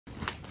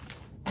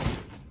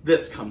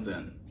this comes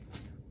in.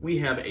 We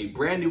have a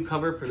brand new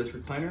cover for this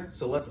recliner,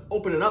 so let's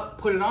open it up,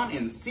 put it on,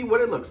 and see what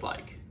it looks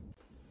like.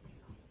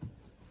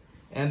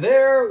 And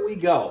there we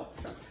go.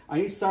 On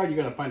each side,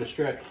 you're gonna find a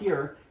strap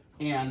here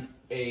and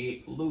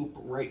a loop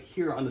right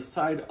here on the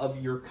side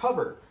of your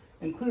cover.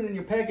 Included in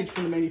your package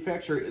from the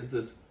manufacturer is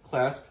this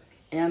clasp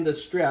and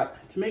this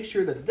strap to make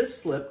sure that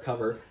this slip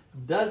cover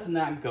does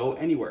not go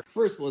anywhere.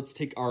 First, let's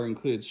take our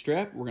included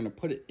strap. We're gonna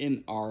put it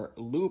in our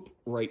loop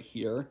right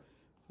here.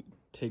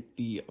 Take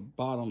the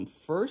bottom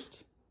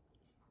first,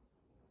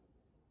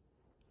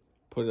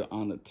 put it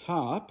on the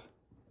top,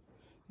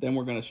 then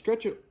we're gonna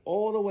stretch it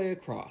all the way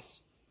across.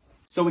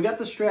 So we got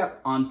the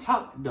strap on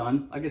top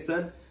done, like I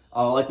said,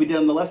 like we did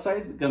on the left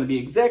side, gonna be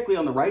exactly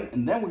on the right,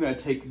 and then we're gonna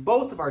take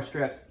both of our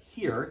straps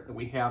here that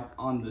we have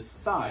on the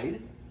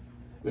side,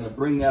 we're gonna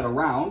bring that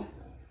around.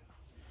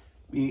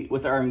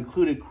 With our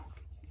included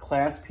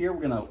clasp here,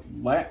 we're gonna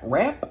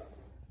wrap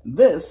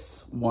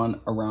this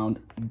one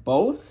around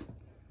both,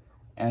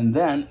 and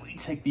then we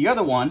take the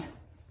other one,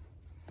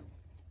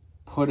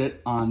 put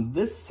it on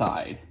this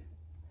side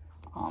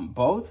on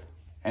both,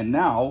 and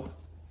now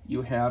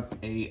you have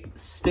a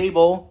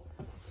stable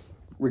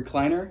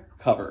recliner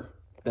cover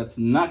that's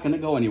not gonna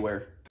go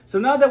anywhere. So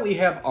now that we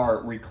have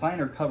our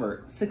recliner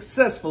cover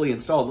successfully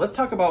installed, let's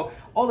talk about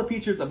all the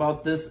features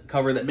about this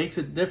cover that makes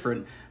it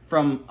different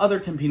from other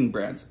competing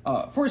brands.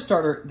 For a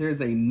starter,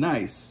 there's a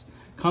nice,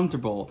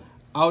 comfortable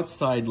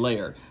outside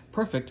layer,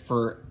 perfect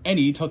for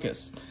any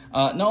tuchus.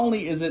 Not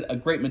only is it a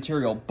great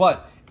material,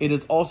 but it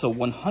is also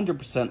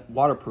 100%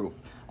 waterproof.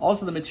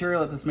 Also, the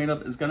material that this is made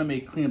of is gonna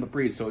make cleanup a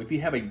breeze. So if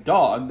you have a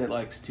dog that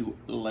likes to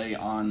lay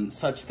on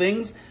such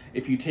things,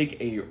 if you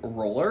take a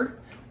roller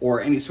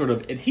or any sort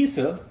of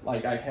adhesive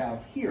like I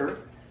have here,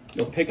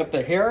 you'll pick up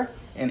the hair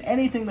and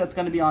anything that's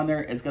gonna be on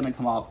there is gonna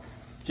come off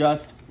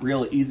just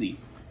real easy.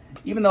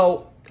 Even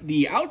though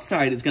the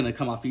outside is gonna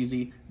come off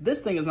easy,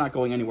 this thing is not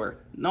going anywhere.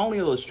 Not only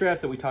are those straps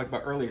that we talked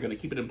about earlier gonna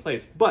keep it in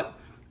place, but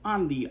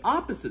on the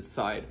opposite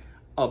side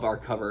of our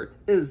cover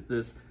is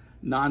this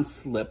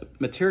non-slip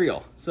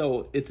material.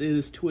 So it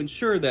is to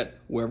ensure that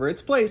wherever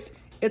it's placed,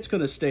 it's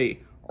gonna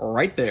stay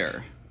right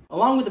there.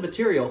 Along with the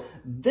material,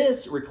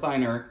 this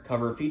recliner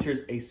cover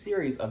features a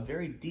series of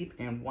very deep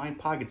and wide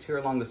pockets here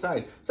along the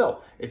side.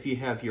 So if you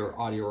have your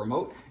audio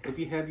remote, if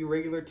you have your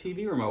regular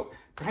TV remote,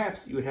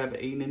 perhaps you have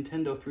a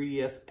Nintendo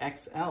 3DS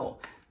XL.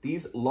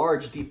 These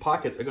large deep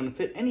pockets are gonna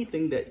fit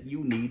anything that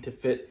you need to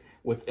fit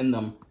within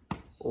them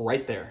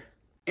right there.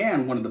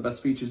 And one of the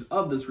best features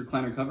of this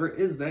recliner cover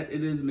is that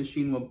it is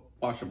machine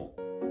washable.